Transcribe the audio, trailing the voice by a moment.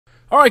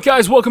Alright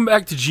guys, welcome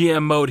back to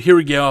GM mode. Here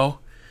we go.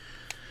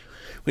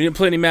 We didn't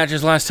play any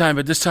matches last time,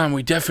 but this time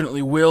we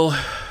definitely will.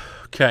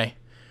 Okay.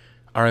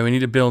 Alright, we need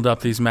to build up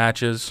these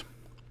matches.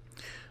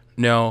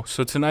 No.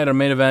 So tonight our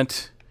main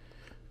event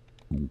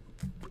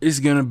is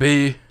going to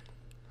be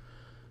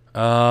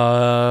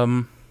a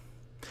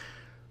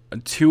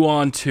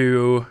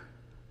 2-on-2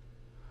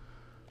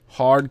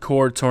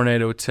 hardcore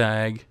tornado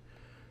tag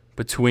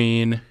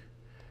between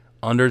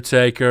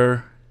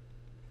Undertaker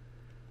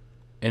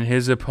and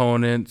his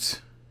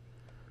opponent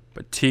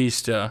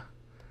Batista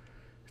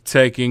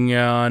taking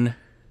on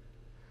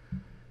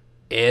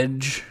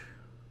Edge.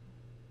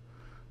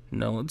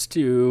 No, let's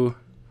do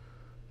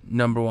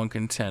number one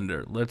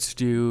contender. Let's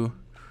do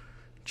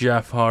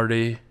Jeff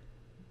Hardy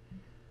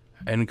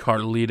and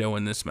Carlito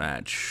in this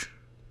match.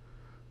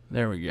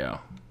 There we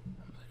go.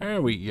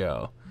 There we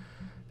go.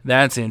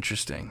 That's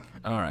interesting.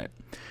 Alright.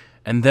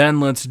 And then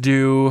let's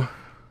do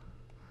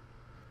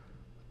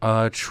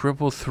a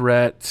triple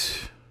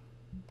threat,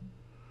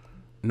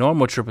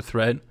 normal triple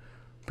threat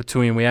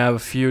between, we have a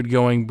feud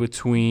going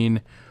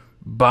between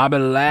Bobby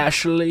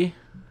Lashley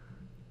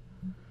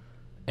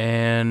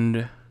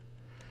and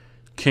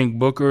King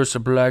Booker. It's a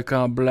black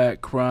on black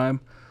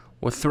crime.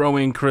 We're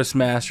throwing Chris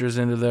Masters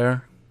into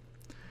there.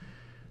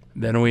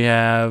 Then we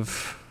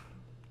have,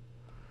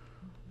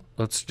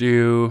 let's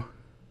do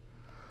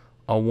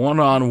a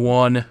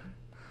one-on-one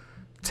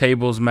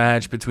tables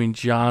match between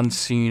John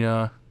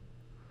Cena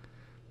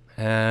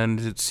and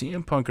it's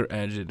CM Punk or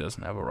Edge. It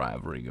doesn't have a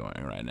rivalry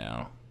going right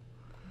now.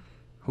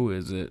 Who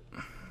is it?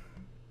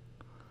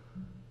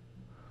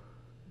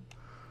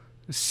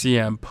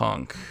 CM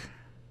Punk.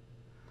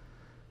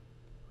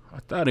 I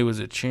thought he was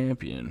a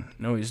champion.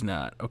 No, he's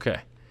not.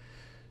 Okay.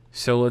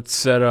 So let's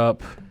set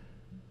up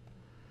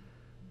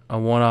a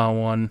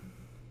one-on-one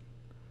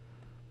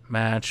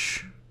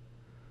match.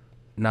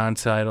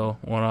 Non-title.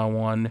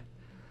 One-on-one.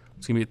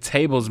 It's going to be a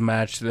tables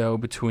match, though,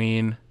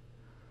 between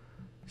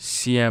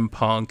CM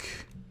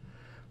Punk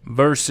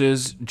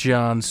versus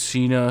John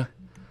Cena.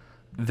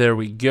 There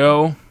we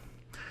go.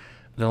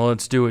 Then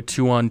let's do a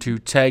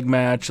 2-on-2 tag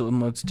match.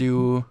 And let's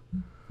do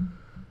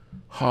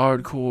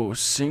hardcore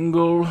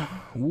single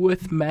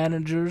with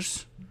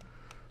managers.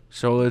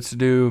 So let's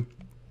do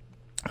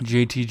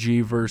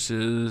JTG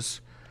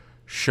versus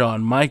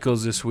Shawn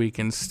Michaels this week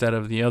instead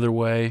of the other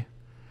way.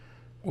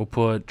 We'll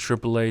put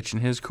Triple H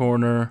in his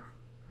corner.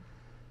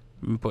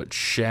 And put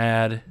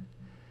Shad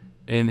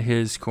in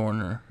his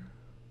corner.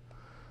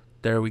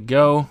 There we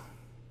go.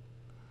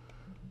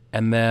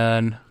 And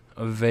then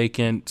a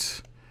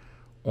vacant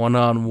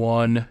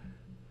one-on-one.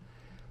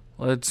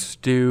 Let's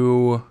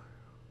do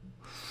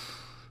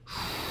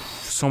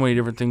so many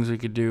different things we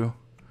could do.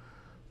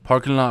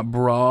 Parking lot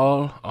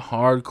brawl, a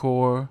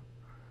hardcore.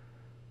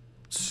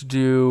 Let's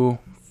do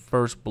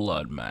first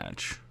blood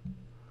match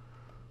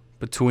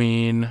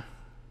between,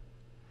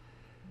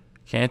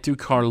 can't do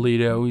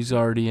Carlito, he's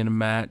already in a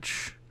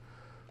match,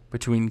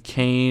 between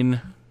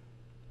Kane,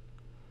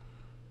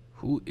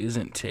 who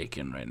isn't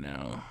taken right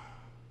now,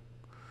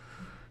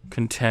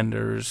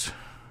 contenders.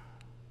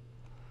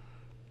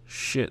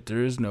 Shit,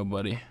 there is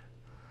nobody.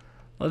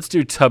 Let's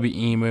do Tubby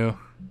Emu.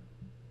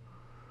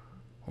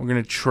 We're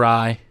going to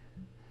try.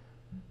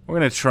 We're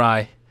going to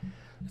try.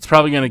 It's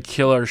probably going to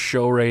kill our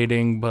show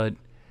rating, but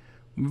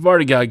we've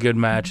already got good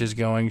matches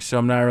going, so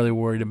I'm not really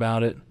worried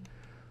about it.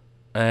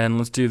 And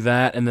let's do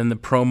that. And then the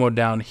promo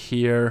down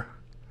here.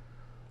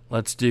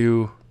 Let's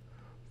do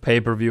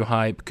pay-per-view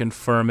hype.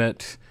 Confirm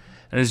it.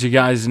 And as you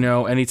guys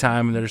know,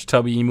 anytime there's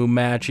Tubby Emu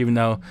match, even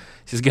though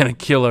this is going to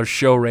kill our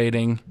show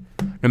rating,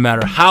 no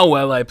matter how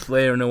well I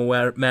play or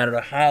no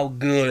matter how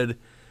good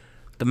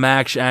the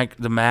match, no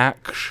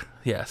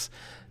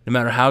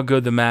matter how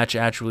good the match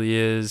actually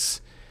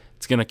is,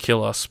 it's going to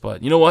kill us.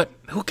 But you know what?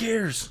 Who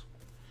cares?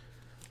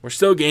 We're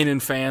still gaining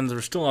fans.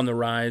 We're still on the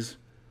rise.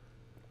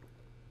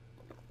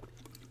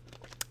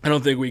 I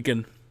don't think we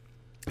can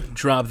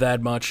drop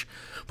that much,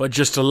 but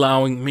just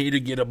allowing me to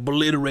get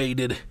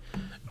obliterated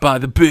by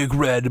the big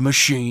red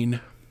machine.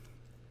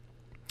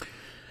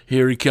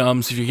 Here he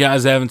comes. If you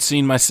guys haven't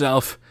seen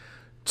myself,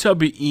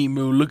 Tubby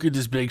Emu, look at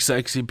this big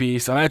sexy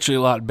beast. I'm actually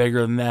a lot bigger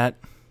than that.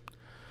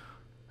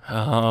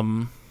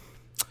 Kind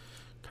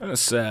of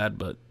sad,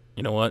 but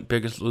you know what?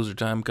 Biggest Loser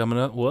time coming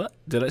up. What?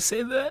 Did I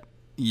say that?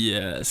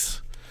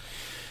 Yes.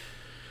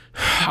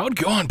 I would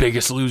go on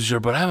Biggest Loser,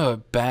 but I have a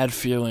bad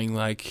feeling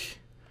like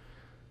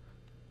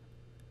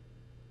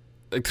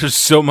there's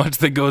so much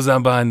that goes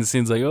on behind the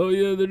scenes. Like, oh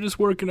yeah, they're just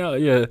working out.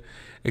 Yeah.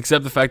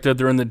 Except the fact that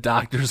they're in the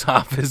doctor's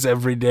office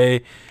every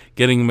day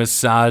getting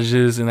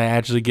massages and they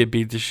actually get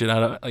beat the shit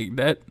out of. Like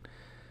that.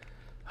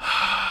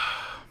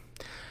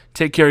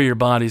 Take care of your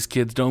bodies,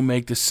 kids. Don't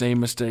make the same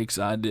mistakes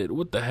I did.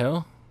 What the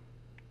hell?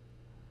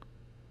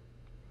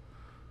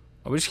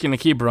 Are we just going to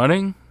keep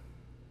running?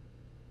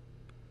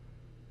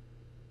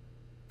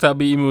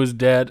 Tubby Emu is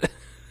dead.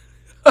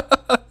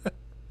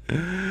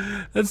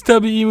 That's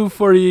Tubby Emu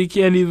for you. He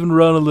can't even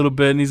run a little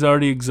bit, and he's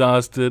already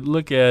exhausted.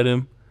 Look at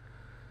him.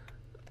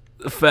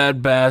 The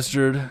fat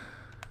bastard.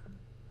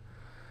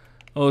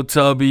 Oh,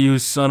 Tubby, you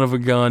son of a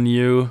gun,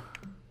 you.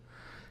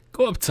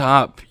 Go up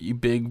top, you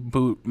big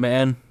boot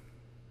man.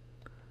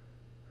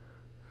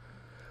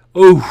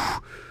 Ooh,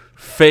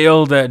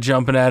 failed at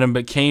jumping at him,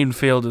 but Kane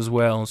failed as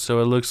well. So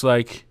it looks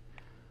like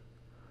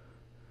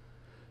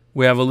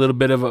we have a little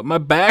bit of a... My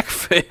back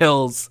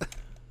fails.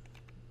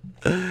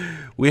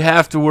 We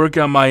have to work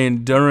on my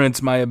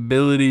endurance, my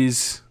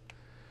abilities.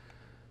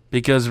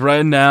 Because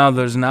right now,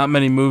 there's not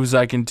many moves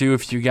I can do.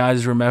 If you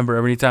guys remember,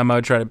 every time I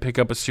would try to pick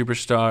up a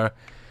superstar,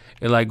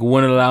 it like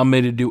wouldn't allow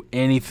me to do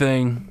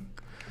anything.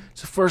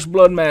 It's a first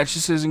blood match.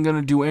 This isn't going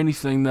to do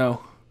anything,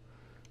 though.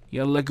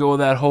 You got to let go of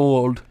that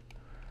hold.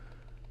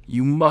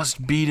 You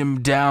must beat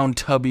him down,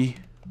 Tubby.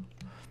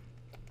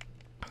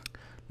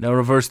 Now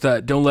reverse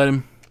that. Don't let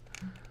him...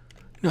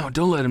 No,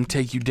 don't let him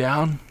take you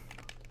down.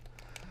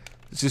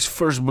 This is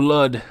first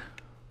blood.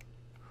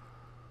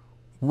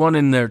 Run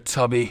in there,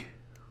 Tubby.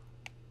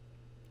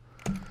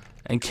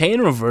 And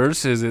Kane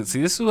reverses it.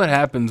 See, this is what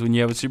happens when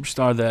you have a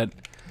superstar that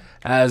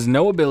has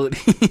no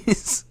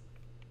abilities.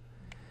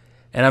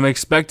 And I'm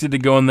expected to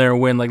go in there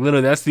and win. Like,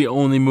 literally, that's the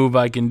only move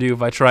I can do.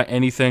 If I try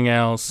anything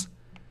else,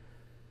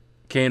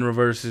 Kane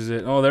reverses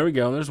it. Oh, there we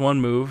go. There's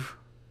one move.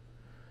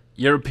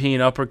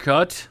 European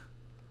uppercut.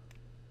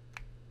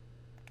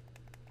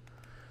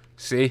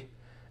 See?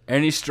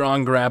 Any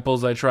strong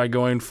grapples I try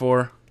going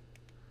for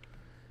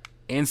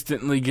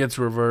instantly gets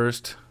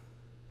reversed.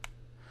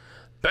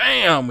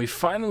 Bam! We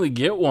finally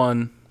get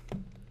one.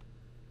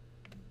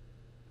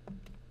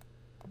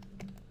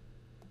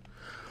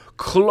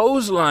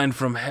 Clothesline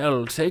from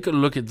hell. Take a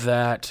look at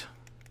that.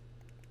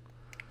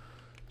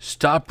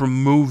 Stop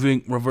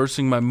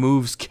reversing my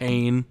moves,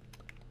 Kane.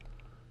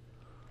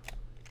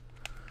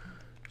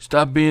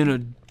 Stop being a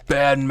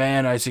bad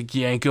man, Isaac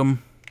Yankum.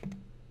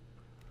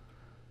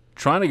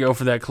 Trying to go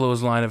for that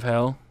clothesline of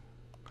hell.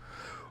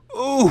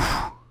 Ooh!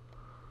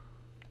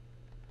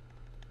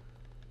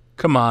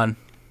 Come on.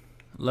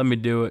 Let me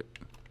do it.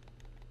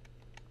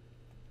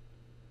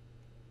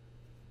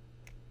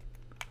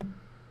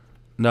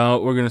 No,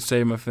 we're going to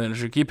save my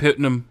finisher. Keep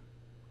hitting him.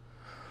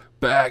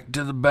 Back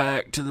to the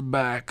back to the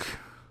back.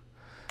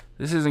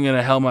 This isn't going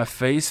to help my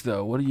face,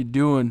 though. What are you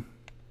doing?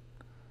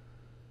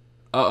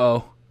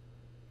 Uh-oh.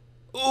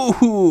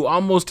 Ooh,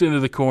 almost into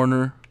the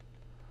corner.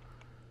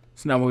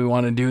 It's not what we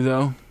want to do,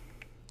 though.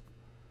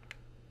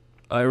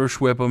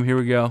 Irish whip him. Here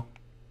we go.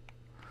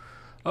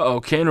 Uh-oh,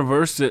 Kane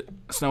reversed it.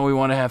 That's not what we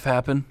want to have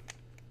happen.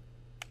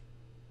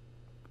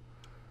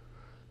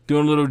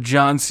 Doing a little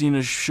John Cena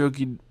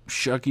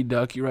shucky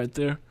ducky right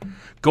there.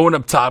 Going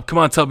up top. Come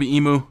on, Tubby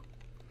Emu.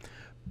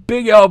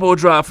 Big elbow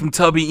drop from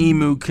Tubby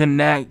Emu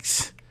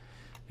connects.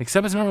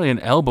 Except it's not really an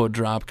elbow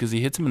drop because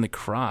he hits him in the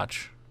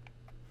crotch.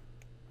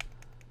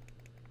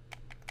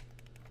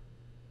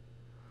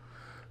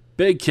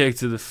 Big kick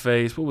to the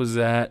face. What was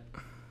that?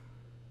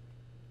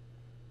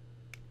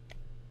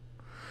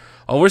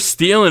 Oh, we're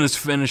stealing his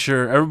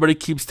finisher. Everybody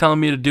keeps telling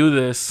me to do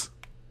this.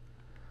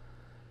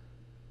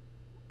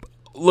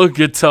 Look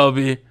at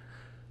Tubby.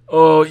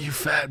 Oh, you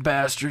fat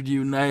bastard.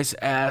 You nice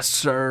ass,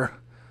 sir.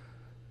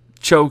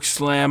 Choke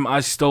slam. I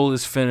stole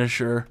his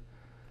finisher.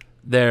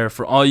 There,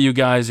 for all you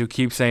guys who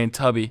keep saying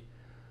Tubby.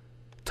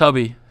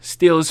 Tubby,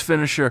 steal his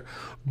finisher.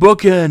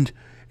 Bookend.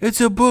 It's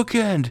a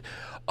bookend.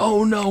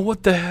 Oh, no.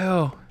 What the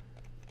hell?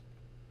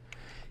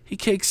 He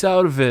kicks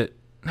out of it.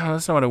 No,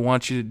 that's not what I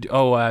want you to do.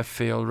 Oh, I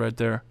failed right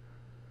there.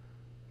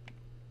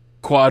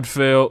 Quad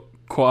fail.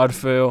 Quad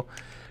fail.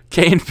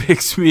 Kane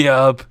picks me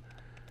up.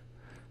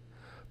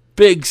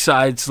 Big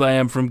side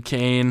slam from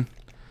Kane.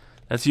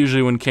 That's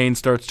usually when Kane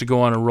starts to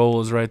go on a roll,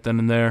 is right then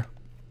and there.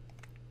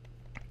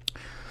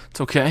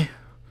 It's okay.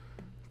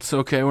 It's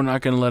okay. We're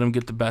not going to let him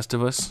get the best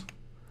of us.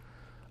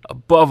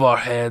 Above our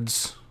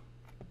heads.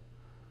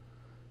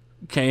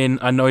 Kane,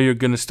 I know you're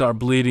going to start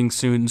bleeding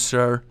soon,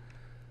 sir.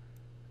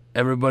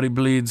 Everybody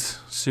bleeds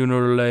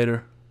sooner or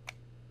later.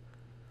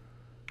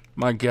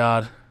 My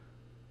God.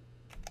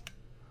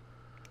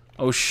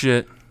 Oh,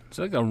 shit. Is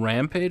that like a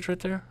rampage right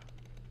there?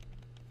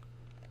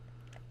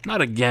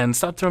 Not again.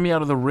 Stop throwing me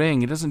out of the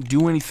ring. It doesn't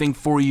do anything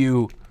for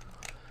you.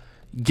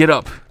 Get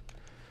up.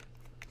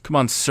 Come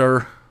on,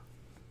 sir.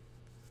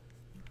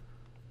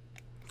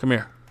 Come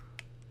here.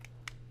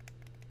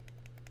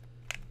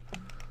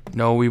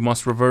 No, we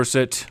must reverse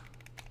it.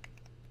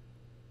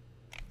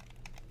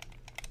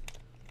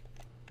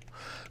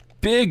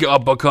 Big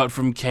uppercut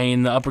from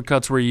Kane. The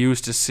uppercuts we're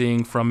used to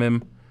seeing from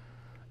him.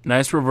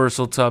 Nice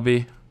reversal,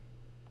 Tubby.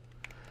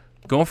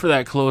 Going for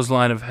that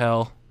clothesline of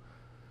hell.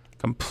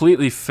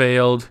 Completely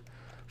failed.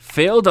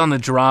 Failed on the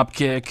drop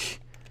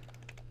kick.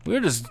 We're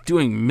just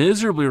doing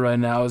miserably right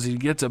now as he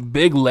gets a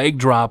big leg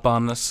drop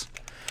on us.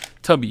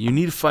 Tubby, you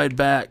need to fight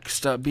back.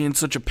 Stop being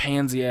such a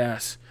pansy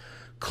ass.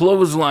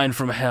 Clothesline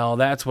from hell.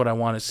 That's what I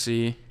want to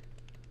see.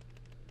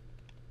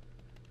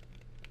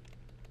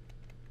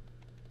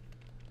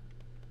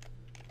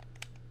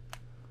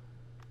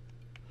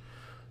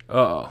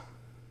 Uh-oh.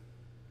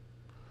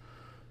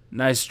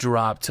 Nice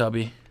drop,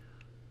 Tubby.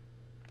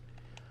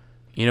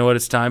 You know what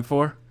it's time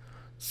for?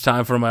 It's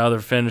time for my other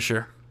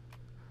finisher.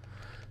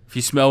 If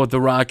you smell what The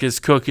Rock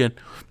is cooking.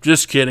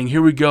 Just kidding.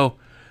 Here we go.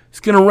 He's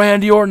going to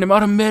Randy Orton him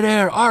out of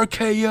midair.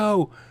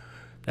 RKO.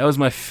 That was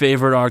my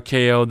favorite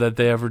RKO that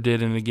they ever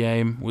did in a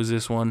game, was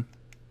this one.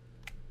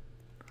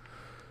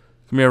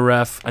 Come here,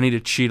 ref. I need to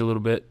cheat a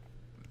little bit.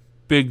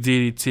 Big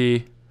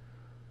DDT.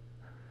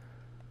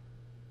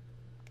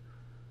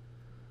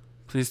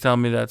 Please tell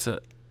me that's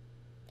it.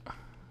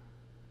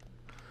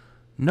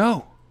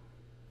 No.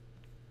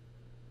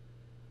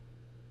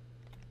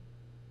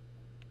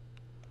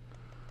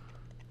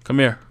 Come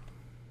here.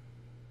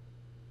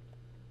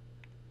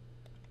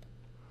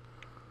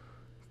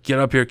 Get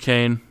up here,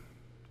 Kane.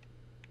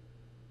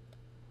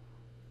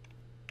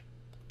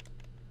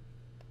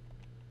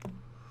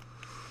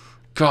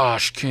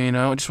 Gosh, Kane,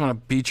 I just want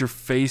to beat your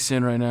face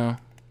in right now.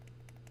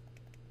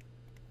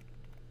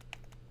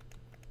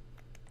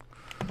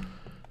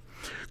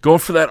 Going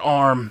for that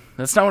arm.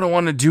 That's not what I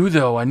want to do,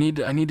 though. I need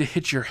to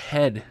hit your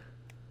head.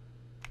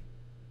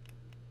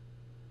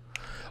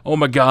 Oh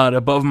my God!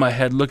 Above my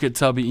head, look at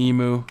Tubby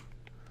Emu.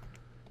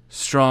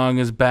 Strong,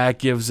 his back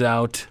gives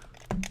out.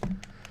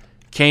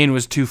 Kane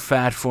was too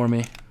fat for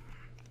me.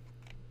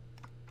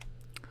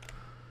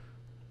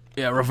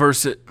 Yeah,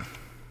 reverse it.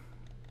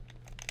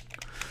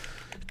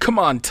 Come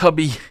on,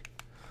 Tubby.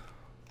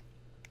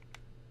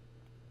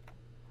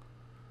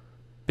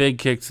 Big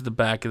kick to the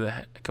back of the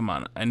head. Come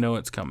on, I know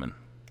it's coming.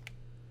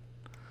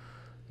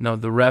 No,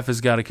 the ref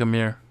has got to come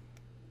here.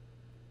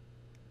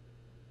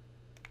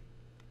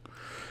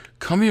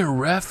 Come here,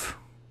 ref.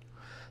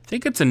 I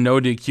think it's a no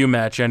DQ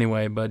match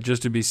anyway, but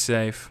just to be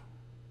safe.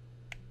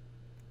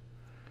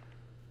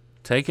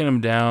 Taking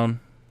him down.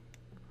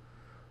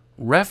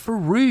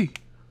 Referee.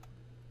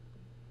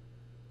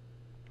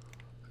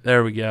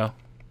 There we go.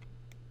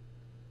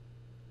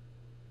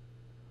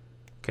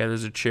 Okay,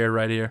 there's a chair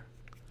right here.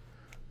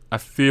 I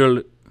feel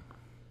it.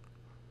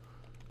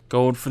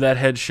 Going for that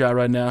headshot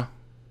right now.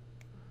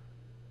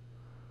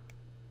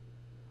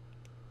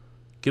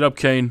 Get up,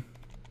 Kane.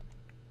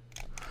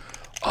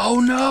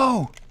 Oh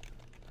no!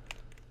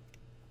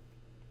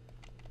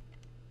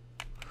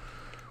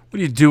 What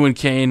are you doing,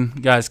 Kane?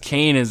 Guys,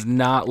 Kane is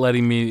not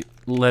letting me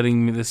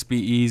this be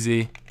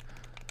easy.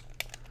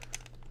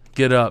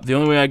 Get up. The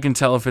only way I can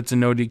tell if it's a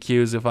no DQ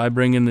is if I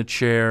bring in the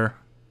chair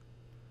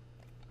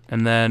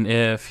and then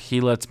if he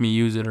lets me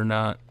use it or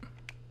not.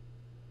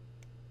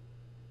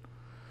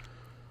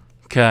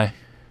 Okay.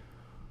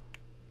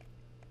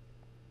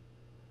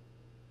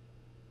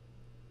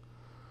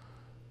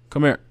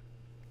 Come here.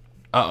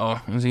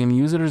 Uh-oh. Is he going to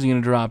use it or is he going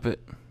to drop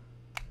it?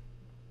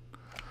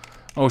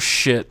 Oh,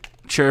 shit.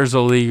 Chair's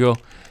illegal.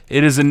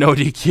 It is a no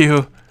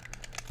DQ.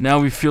 Now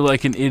we feel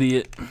like an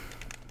idiot.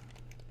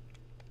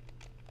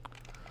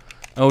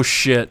 Oh,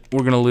 shit.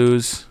 We're going to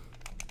lose.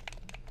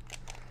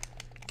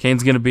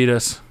 Kane's going to beat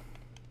us.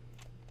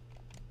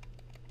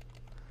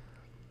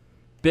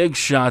 Big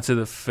shot to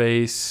the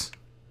face.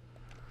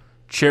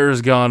 Chair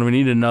is gone. We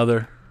need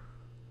another.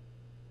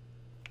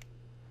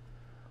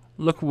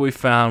 Look what we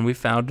found. We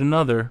found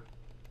another.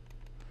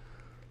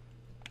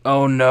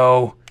 Oh,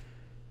 no.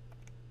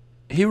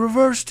 He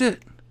reversed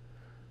it.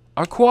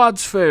 Our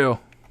quads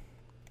fail.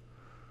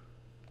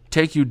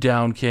 Take you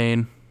down,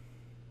 Kane.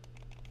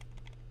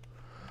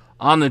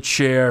 On the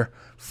chair.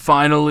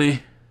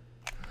 Finally.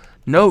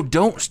 No,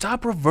 don't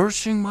stop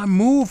reversing my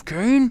move,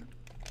 Kane.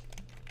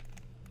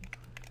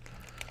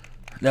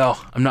 No,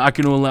 I'm not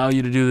going to allow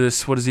you to do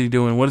this. What is he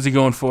doing? What is he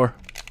going for?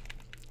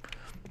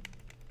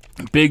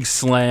 Big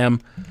slam.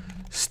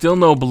 Still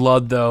no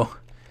blood, though.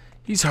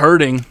 He's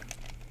hurting.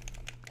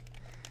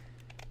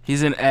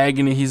 He's in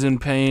agony. He's in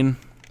pain.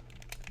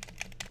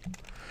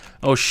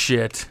 Oh,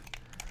 shit.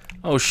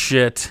 Oh,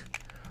 shit.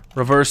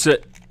 Reverse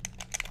it.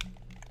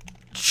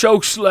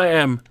 Choke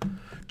slam.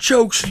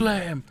 Choke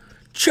slam.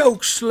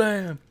 Choke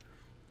slam.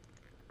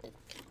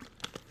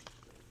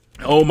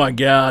 Oh, my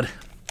God.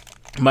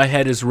 My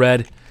head is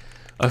red.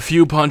 A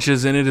few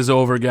punches and it is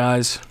over,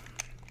 guys.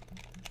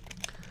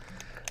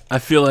 I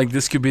feel like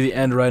this could be the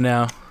end right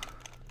now.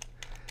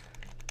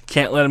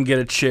 Can't let him get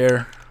a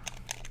chair.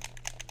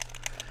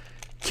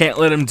 Can't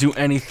let him do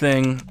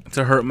anything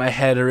to hurt my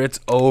head or it's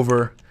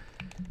over.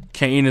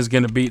 Kane is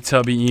going to beat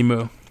Tubby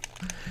Emu.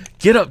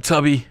 Get up,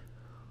 Tubby.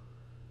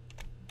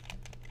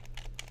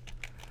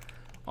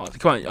 Oh,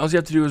 come on. All you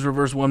have to do is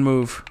reverse one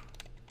move.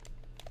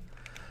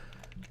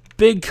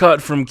 Big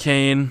cut from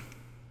Kane.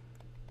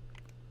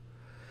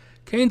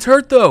 Kane's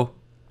hurt, though.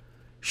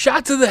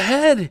 Shot to the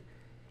head.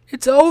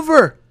 It's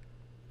over.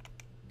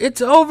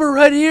 It's over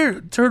right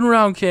here. Turn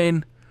around,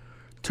 Kane.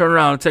 Turn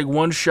around. Take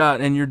one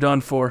shot, and you're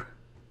done for.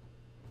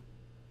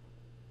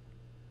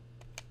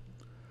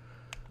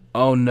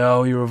 Oh,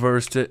 no. He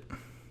reversed it.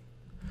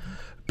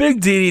 Big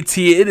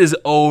DDT. It is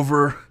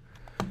over.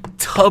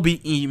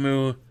 Tubby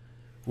Emu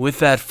with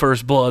that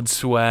first blood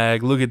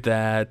swag. Look at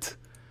that.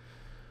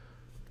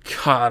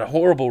 God,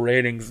 horrible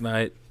ratings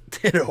night.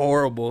 Did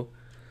horrible.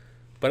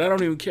 But I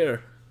don't even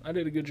care. I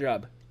did a good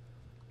job.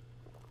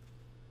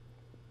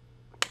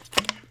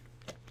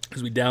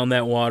 As we down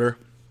that water.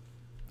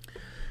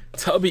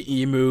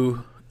 Tubby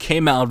Emu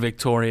came out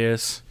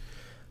victorious.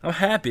 I'm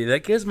happy.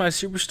 That gives my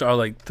superstar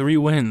like 3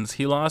 wins.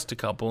 He lost a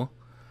couple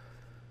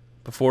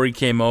before he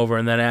came over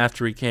and then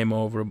after he came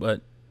over,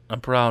 but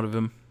I'm proud of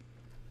him.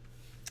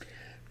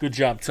 Good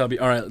job, Tubby.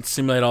 All right, let's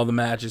simulate all the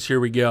matches. Here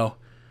we go.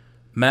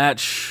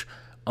 Match: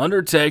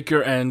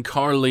 Undertaker and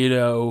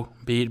Carlito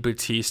beat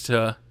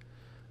Batista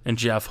and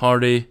Jeff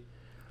Hardy.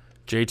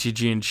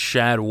 JTG and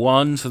Shad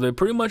won, so they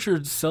pretty much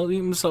are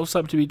setting themselves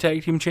up to be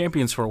tag team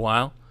champions for a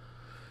while.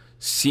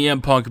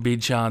 CM Punk beat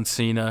John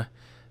Cena,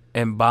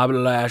 and Bobby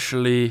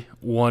Lashley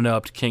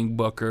one-upped King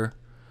Booker.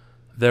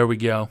 There we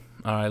go.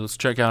 All right, let's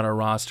check out our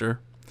roster.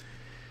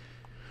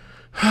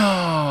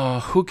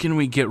 Who can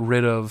we get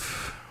rid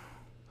of?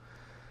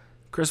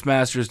 Chris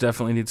Masters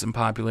definitely needs some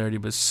popularity,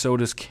 but so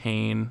does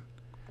Kane.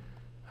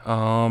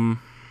 Oh,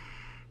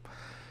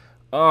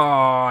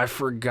 I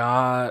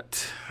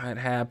forgot. That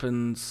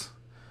happens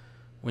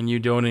when you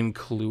don't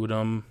include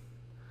them.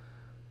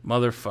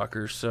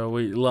 Motherfucker. So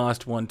we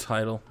lost 1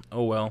 title.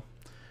 Oh well.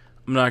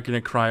 I'm not going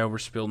to cry over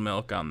spilled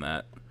milk on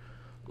that.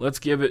 Let's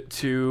give it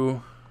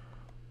to...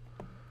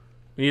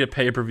 We need a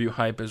pay-per-view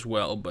hype as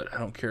well, but I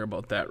don't care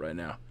about that right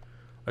now.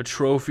 A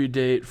trophy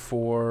date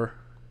for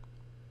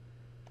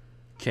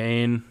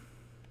Kane.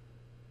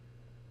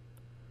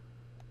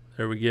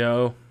 There we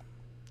go.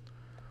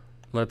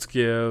 Let's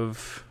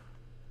give...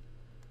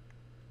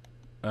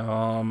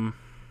 Edge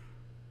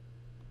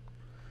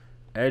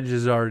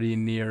is already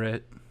near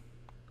it.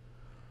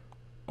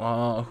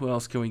 Who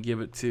else can we give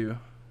it to?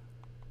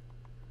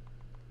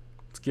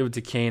 Let's give it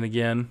to Kane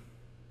again.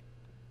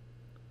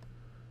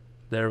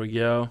 There we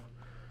go.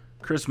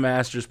 Chris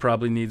Masters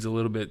probably needs a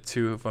little bit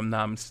too, if I'm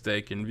not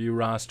mistaken. View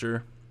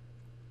roster.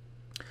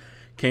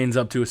 Kane's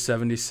up to a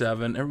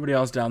 77. Everybody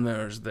else down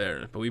there is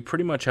there. But we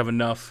pretty much have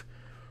enough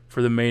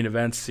for the main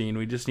event scene.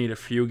 We just need a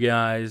few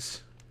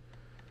guys.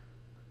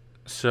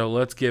 So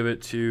let's give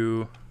it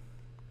to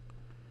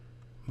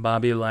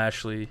Bobby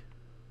Lashley.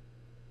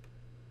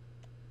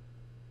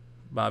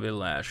 Bobby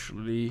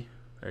Lashley.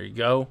 There you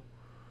go.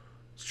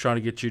 Let's try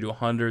to get you to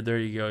 100. There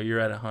you go. You're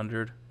at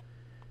 100.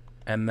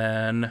 And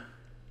then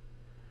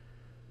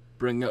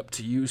bring up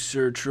to you,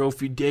 sir.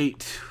 Trophy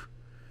date.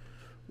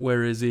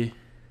 Where is he?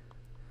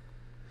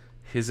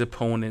 His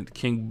opponent,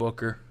 King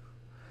Booker.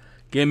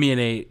 Give me an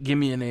 8. Give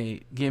me an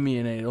 8. Give me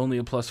an 8. Only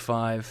a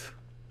 +5.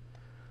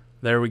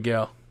 There we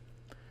go.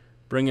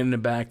 Bringing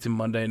it back to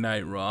Monday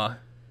Night Raw.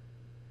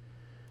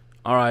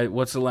 All right,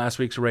 what's the last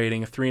week's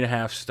rating? A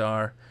 3.5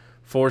 star.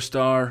 4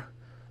 star,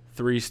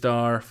 3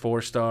 star,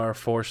 4 star,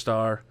 4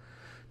 star,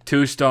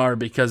 2 star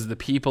because of the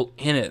people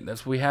in it.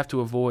 That's what we have to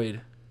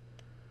avoid.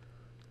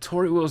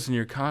 Tori Wilson,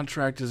 your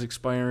contract is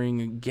expiring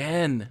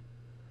again.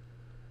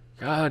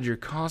 God, you're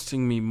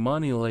costing me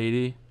money,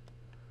 lady.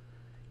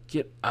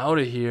 Get out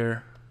of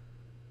here.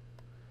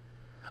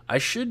 I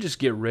should just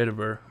get rid of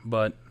her,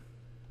 but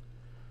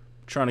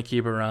I'm trying to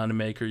keep her around to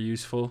make her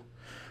useful.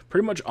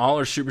 Pretty much all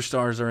our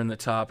superstars are in the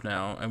top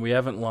now, and we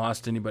haven't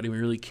lost anybody. We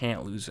really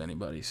can't lose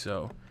anybody.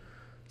 So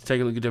let's take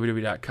a look at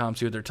WWE.com,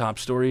 see what their top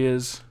story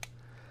is.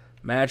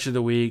 Match of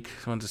the week.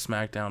 Went to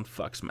SmackDown.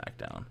 Fuck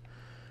SmackDown.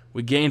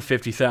 We gained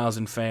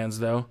 50,000 fans,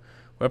 though.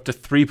 We're up to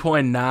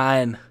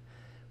 3.9.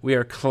 We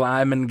are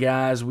climbing,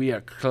 guys. We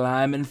are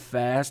climbing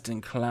fast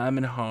and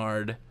climbing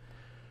hard.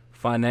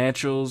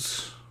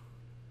 Financials.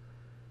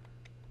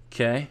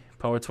 Okay.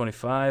 Power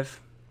 25.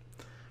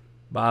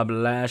 Bob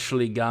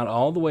Lashley got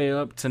all the way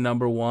up to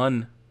number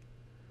 1.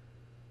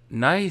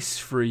 Nice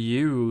for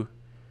you.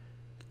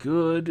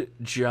 Good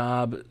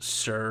job,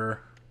 sir.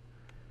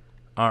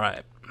 All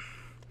right.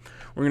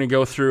 We're going to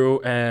go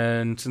through,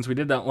 and since we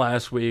did that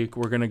last week,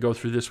 we're going to go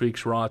through this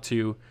week's Raw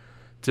to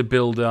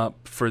build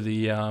up for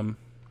the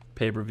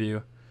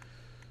pay-per-view.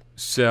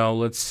 So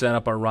let's set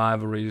up our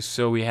rivalries.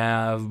 So we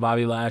have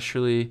Bobby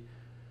Lashley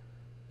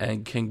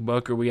and King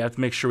Booker. We have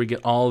to make sure we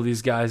get all of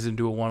these guys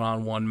into a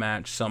one-on-one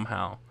match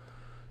somehow.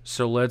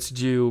 So let's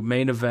do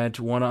main event,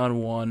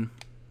 one-on-one.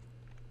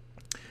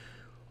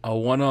 A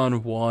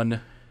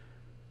one-on-one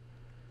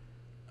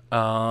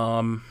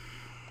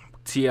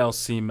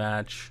TLC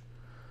match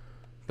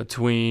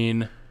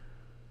between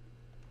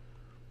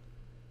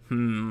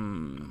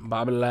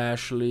Bobby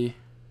Lashley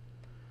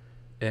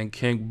and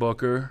King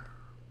Booker.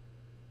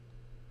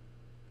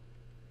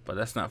 But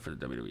that's not for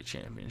the WWE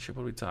Championship.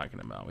 What are we talking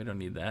about? We don't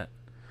need that.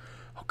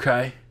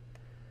 Okay.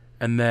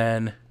 And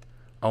then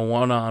a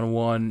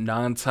one-on-one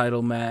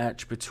non-title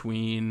match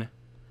between,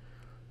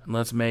 and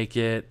let's make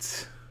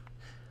it,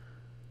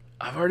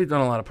 I've already done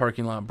a lot of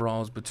parking lot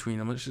brawls between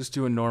them. Let's just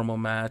do a normal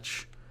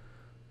match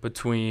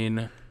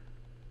between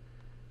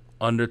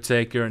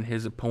Undertaker and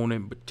his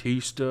opponent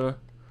Batista.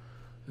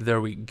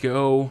 There we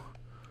go.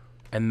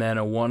 And then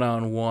a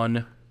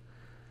one-on-one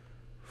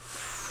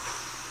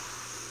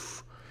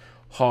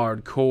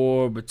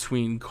hardcore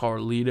between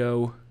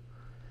Carlito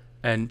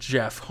and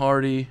Jeff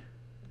Hardy.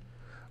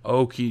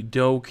 Okie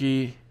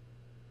dokie.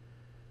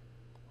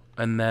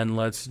 And then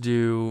let's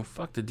do,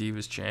 fuck the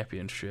Divas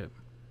Championship.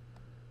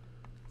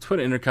 Let's put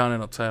an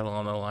Intercontinental title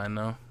on the line,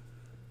 though.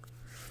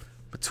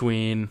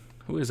 Between,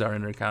 who is our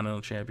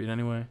Intercontinental Champion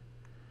anyway?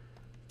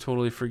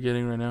 Totally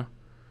forgetting right now.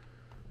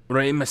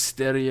 Rey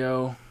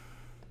Mysterio.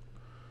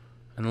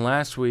 And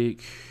last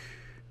week,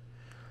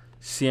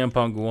 CM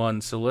Punk won.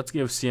 So let's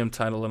give CM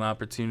title an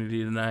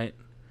opportunity tonight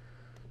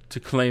to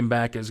claim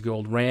back his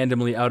gold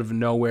randomly out of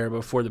nowhere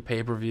before the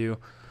pay-per-view.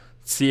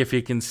 See if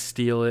he can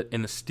steal it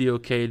in a steel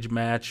cage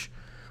match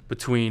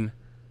between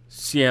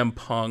CM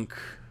Punk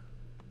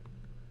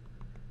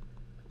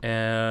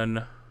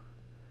and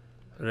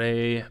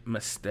Rey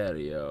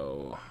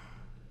Mysterio.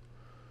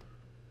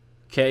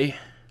 Okay.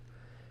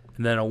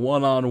 And then a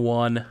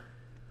one-on-one.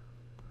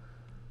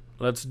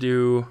 Let's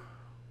do...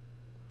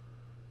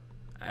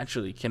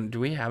 Actually, do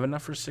we have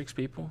enough for 6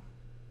 people?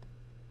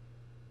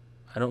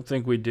 I don't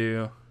think we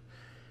do.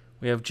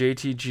 We have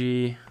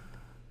JTG.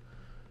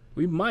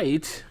 We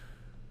might.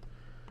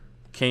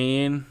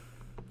 Kane.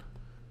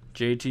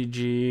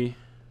 JTG.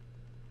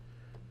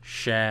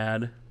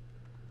 Shad.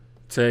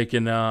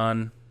 Taking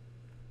on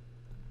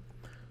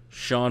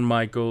Shawn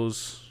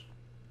Michaels.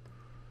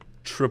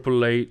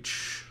 Triple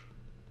H.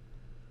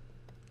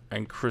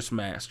 And Chris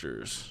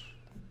Masters.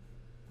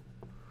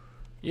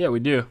 Yeah, we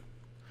do.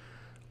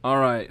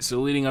 Alright, so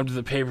leading up to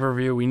the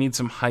pay-per-view, we need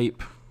some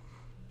hype.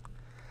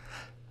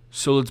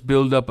 So let's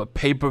build up a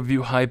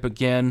pay-per-view hype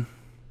again.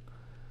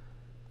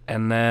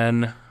 And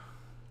then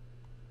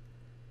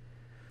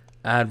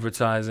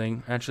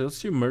advertising. Actually,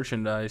 let's do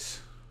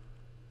merchandise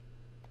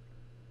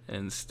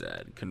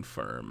instead.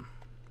 Confirm.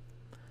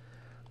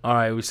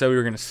 Alright, we said we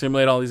were going to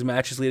simulate all these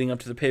matches leading up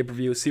to the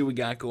pay-per-view. See what we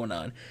got going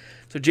on.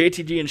 So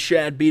JTG and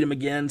Shad beat him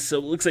again. So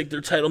it looks like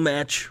their title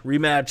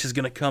rematch is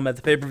going to come at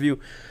the pay-per-view.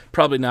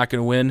 Probably not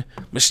going to win.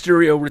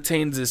 Mysterio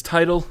retains his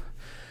title.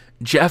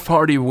 Jeff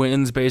Hardy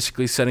wins,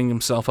 basically setting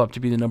himself up to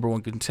be the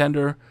 #1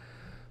 contender.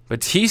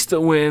 Batista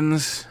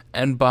wins,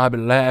 and Bobby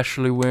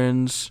Lashley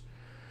wins.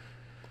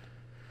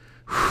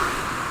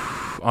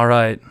 All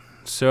right,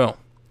 so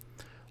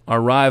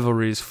our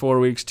rivalries, 4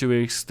 weeks, 2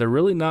 weeks, they're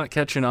really not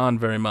catching on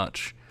very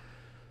much.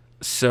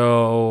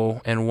 So,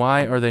 and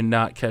why are they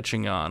not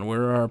catching on?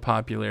 Where are our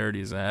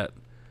popularities at?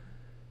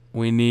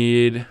 We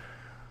need...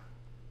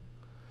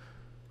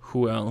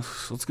 Who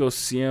else? Let's go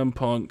CM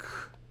Punk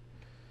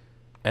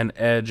and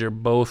Edge are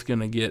both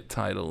going to get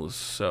titles.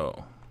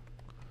 So,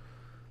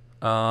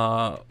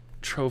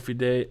 trophy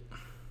date.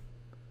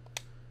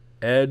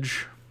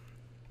 Edge.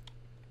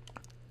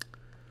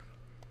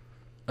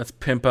 Let's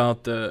pimp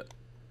out the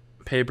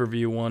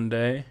pay-per-view one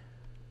day.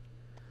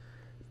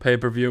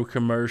 Pay-per-view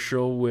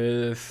commercial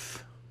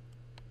with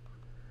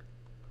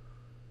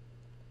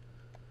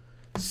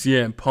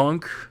CM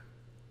Punk.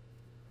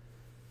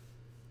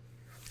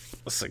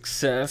 A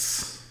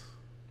success.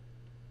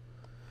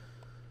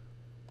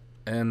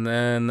 And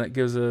then that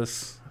gives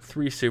us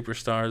 3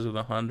 superstars with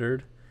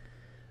 100.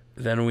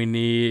 Then we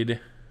need...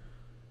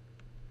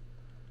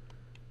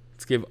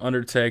 Let's give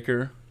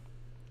Undertaker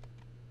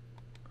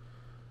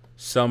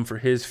some for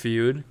his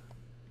feud.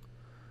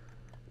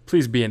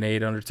 Please be an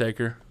 8,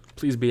 Undertaker.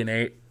 Please be an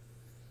 8.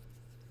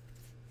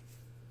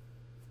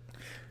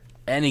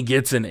 And he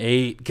gets an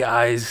 8,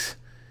 guys.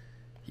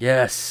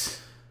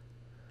 Yes.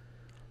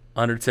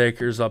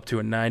 Undertaker's up to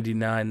a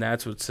 99.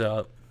 That's what's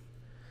up.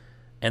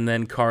 And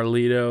then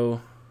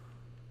Carlito.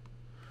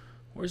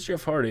 Where's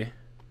Jeff Hardy?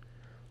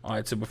 All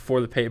right, so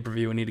before the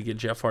pay-per-view, we need to get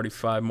Jeff Hardy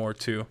 5 more,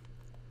 too.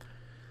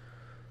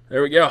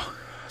 There we go.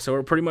 So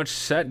we're pretty much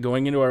set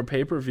going into our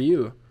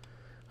pay-per-view.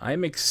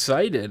 I'm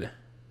excited.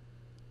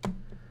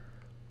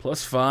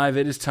 +5,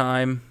 it is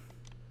time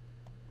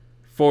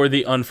for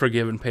the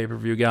Unforgiven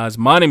pay-per-view, guys.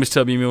 My name is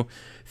Tubby Emu.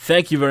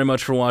 Thank you very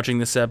much for watching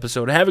this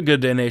episode. Have a good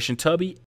day, Nation. Tubby